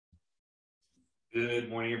Good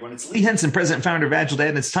morning, everyone. It's Lee Henson, President and Founder of Agile Dad,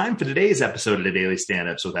 and it's time for today's episode of the Daily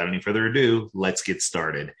Stand-Up. So without any further ado, let's get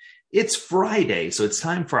started. It's Friday, so it's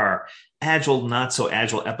time for our Agile, Not So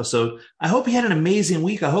Agile episode. I hope you had an amazing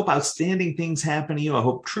week. I hope outstanding things happen to you. I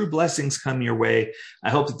hope true blessings come your way. I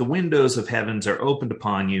hope that the windows of heavens are opened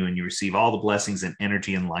upon you and you receive all the blessings and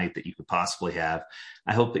energy and light that you could possibly have.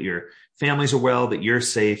 I hope that your families are well, that you're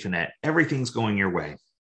safe, and that everything's going your way.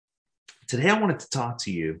 Today, I wanted to talk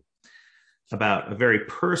to you about a very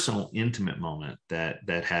personal, intimate moment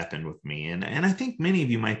that happened with me. And I think many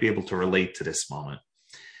of you might be able to relate to this moment.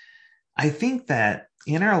 I think that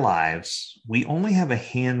in our lives, we only have a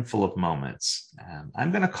handful of moments.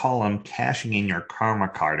 I'm going to call them cashing in your karma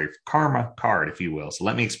card, if you will. So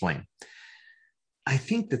let me explain. I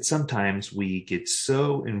think that sometimes we get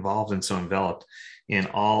so involved and so enveloped in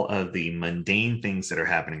all of the mundane things that are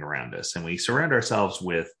happening around us, and we surround ourselves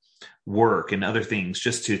with work and other things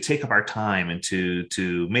just to take up our time and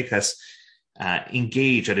to make us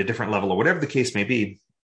engage at a different level or whatever the case may be,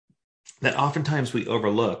 that oftentimes we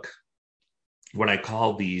overlook what I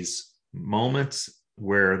call these moments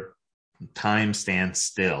where time stands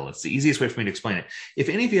still. It's the easiest way for me to explain it. If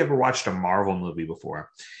any of you ever watched a Marvel movie before,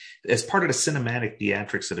 as part of the cinematic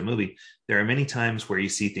theatrics of the movie, there are many times where you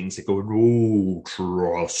see things that go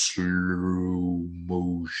ultra slow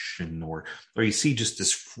motion, or you see just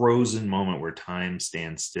this frozen moment where time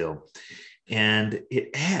stands still. And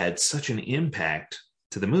it adds such an impact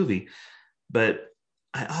to the movie. But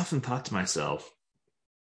I often thought to myself,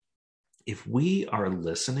 if we are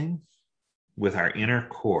listening with our inner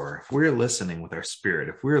core, if we're listening with our spirit,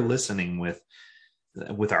 if we're listening with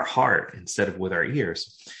our heart instead of with our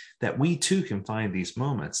ears, that we too can find these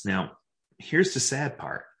moments. Now, here's the sad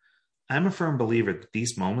part. I'm a firm believer that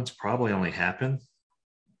these moments probably only happen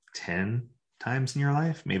 10 times in your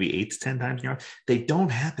life, maybe 8 to 10 times in your life. They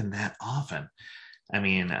don't happen that often. I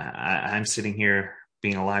mean, I'm sitting here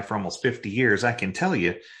being alive for almost 50 years. I can tell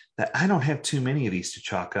you that I don't have too many of these to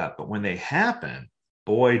chalk up, but when they happen,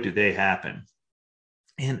 boy, do they happen.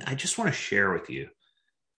 And I just want to share with you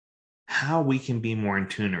how we can be more in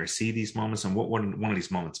tune or see these moments and what one of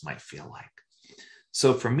these moments might feel like.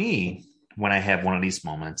 So for me, when I have one of these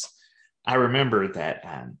moments, I remember that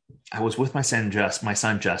I was with my son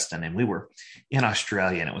Justin, and we were in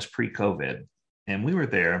Australia, and it was pre-COVID, and we were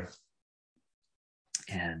there,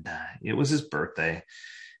 and it was his birthday,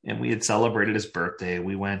 and we had celebrated his birthday.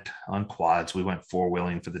 We went on quads, we went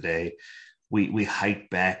four-wheeling for the day. We hiked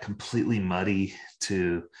back completely muddy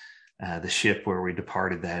to the ship where we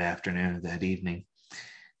departed that afternoon, that evening.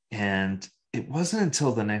 And it wasn't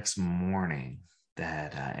until the next morning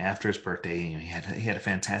that after his birthday, he had a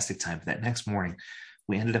fantastic time. But that next morning,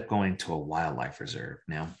 we ended up going to a wildlife reserve.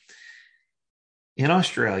 Now, in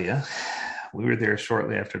Australia, we were there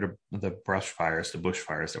shortly after the bushfires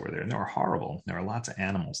that were there, and they were horrible. There were lots of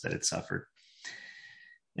animals that had suffered.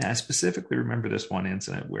 And I specifically remember this one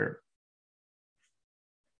incident where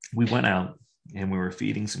we went out and we were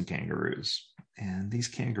feeding some kangaroos. And these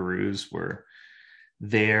kangaroos were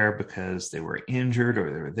there because they were injured,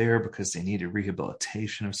 or they were there because they needed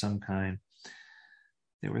rehabilitation of some kind.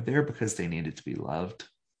 They were there because they needed to be loved,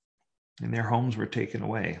 and their homes were taken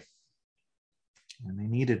away. And they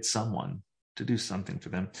needed someone to do something for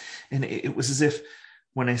them. And it was as if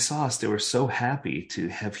when they saw us, they were so happy to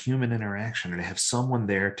have human interaction, or to have someone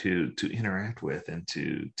there to interact with and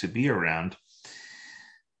to be around.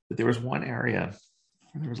 But there was one area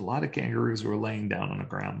where there was a lot of kangaroos who were laying down on the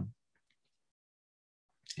ground.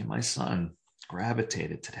 And my son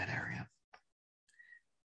gravitated to that area.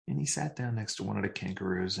 And he sat down next to one of the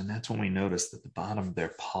kangaroos, and that's when we noticed that the bottom of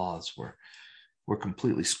their paws were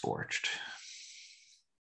completely scorched.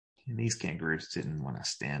 And these kangaroos didn't want to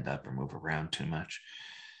stand up or move around too much.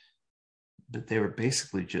 But they were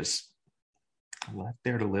basically just left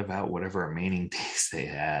there to live out whatever remaining days they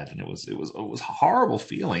had. And it was a horrible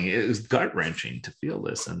feeling. It was gut-wrenching to feel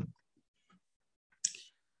this. And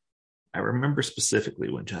I remember specifically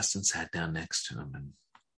when Justin sat down next to him, and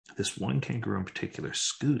this one kangaroo in particular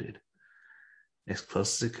scooted as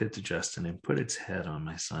close as it could to Justin and put its head on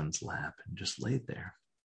my son's lap and just laid there.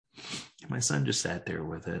 My son just sat there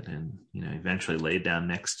with it, and eventually laid down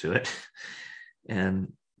next to it.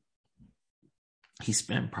 And he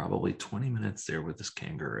spent probably 20 minutes there with this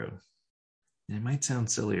kangaroo. And it might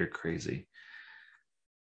sound silly or crazy,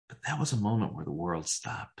 but that was a moment where the world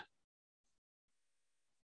stopped.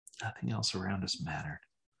 Nothing else around us mattered.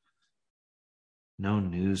 No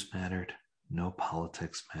news mattered. No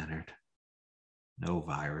politics mattered. No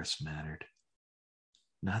virus mattered.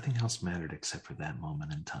 Nothing else mattered except for that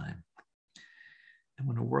moment in time. And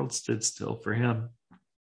when the world stood still for him,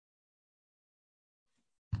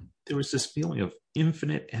 there was this feeling of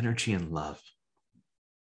infinite energy and love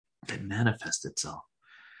that manifested itself.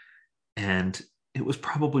 And it was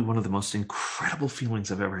probably one of the most incredible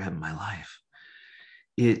feelings I've ever had in my life.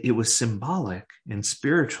 It was symbolic and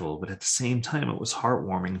spiritual, but at the same time, it was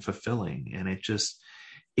heartwarming and fulfilling. And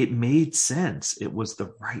it made sense. It was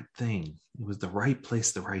the right thing. It was the right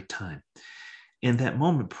place, the right time. And that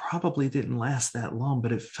moment probably didn't last that long,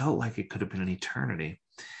 but it felt like it could have been an eternity.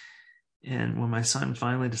 And when my son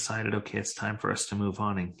finally decided, okay, it's time for us to move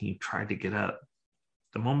on, and he tried to get up,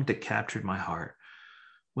 the moment that captured my heart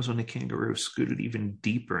was when the kangaroo scooted even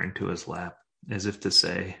deeper into his lap, as if to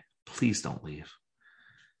say, please don't leave.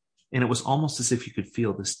 And it was almost as if you could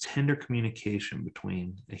feel this tender communication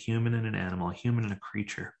between a human and an animal, a human and a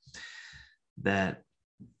creature, that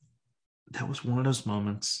was one of those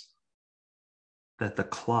moments that the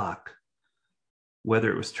clock,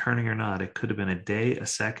 whether it was turning or not, it could have been a day, a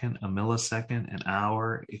second, a millisecond, an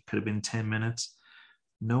hour, it could have been 10 minutes.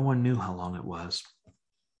 No one knew how long it was,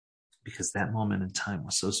 because that moment in time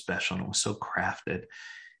was so special and it was so crafted.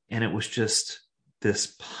 And it was just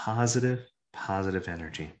this positive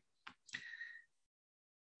energy.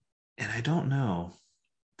 And I don't know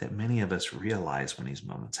that many of us realize when these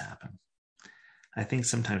moments happen. I think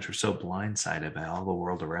sometimes we're so blindsided by all the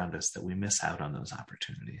world around us that we miss out on those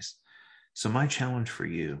opportunities. So my challenge for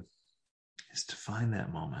you is to find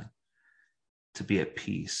that moment, to be at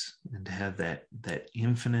peace, and to have that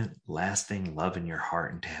infinite, lasting love in your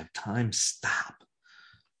heart, and to have time stop,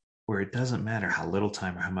 where it doesn't matter how little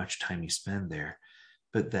time or how much time you spend there,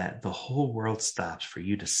 but that the whole world stops for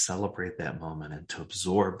you to celebrate that moment and to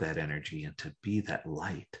absorb that energy and to be that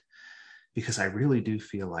light. Because I really do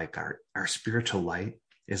feel like our spiritual light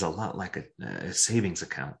is a lot like a savings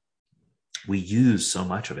account. We use so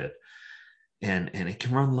much of it, and it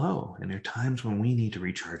can run low. And there are times when we need to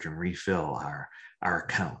recharge and refill our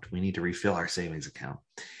account. We need to refill our savings account.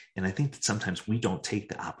 And I think that sometimes we don't take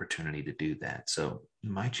the opportunity to do that. So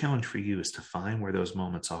my challenge for you is to find where those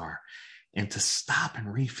moments are, and to stop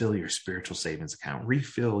and refill your spiritual savings account,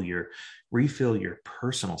 refill your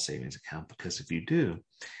personal savings account, because if you do,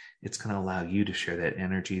 it's going to allow you to share that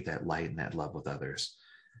energy, that light, and that love with others.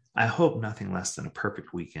 I hope nothing less than a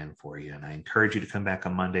perfect weekend for you. And I encourage you to come back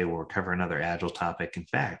on Monday where we'll cover another Agile topic. In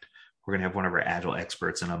fact, we're going to have one of our Agile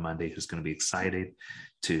experts in on Monday who's going to be excited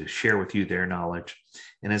to share with you their knowledge.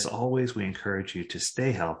 And as always, we encourage you to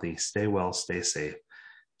stay healthy, stay well, stay safe.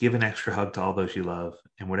 Give an extra hug to all those you love.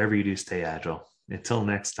 And whatever you do, stay agile. Until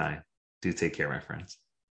next time, do take care, my friends.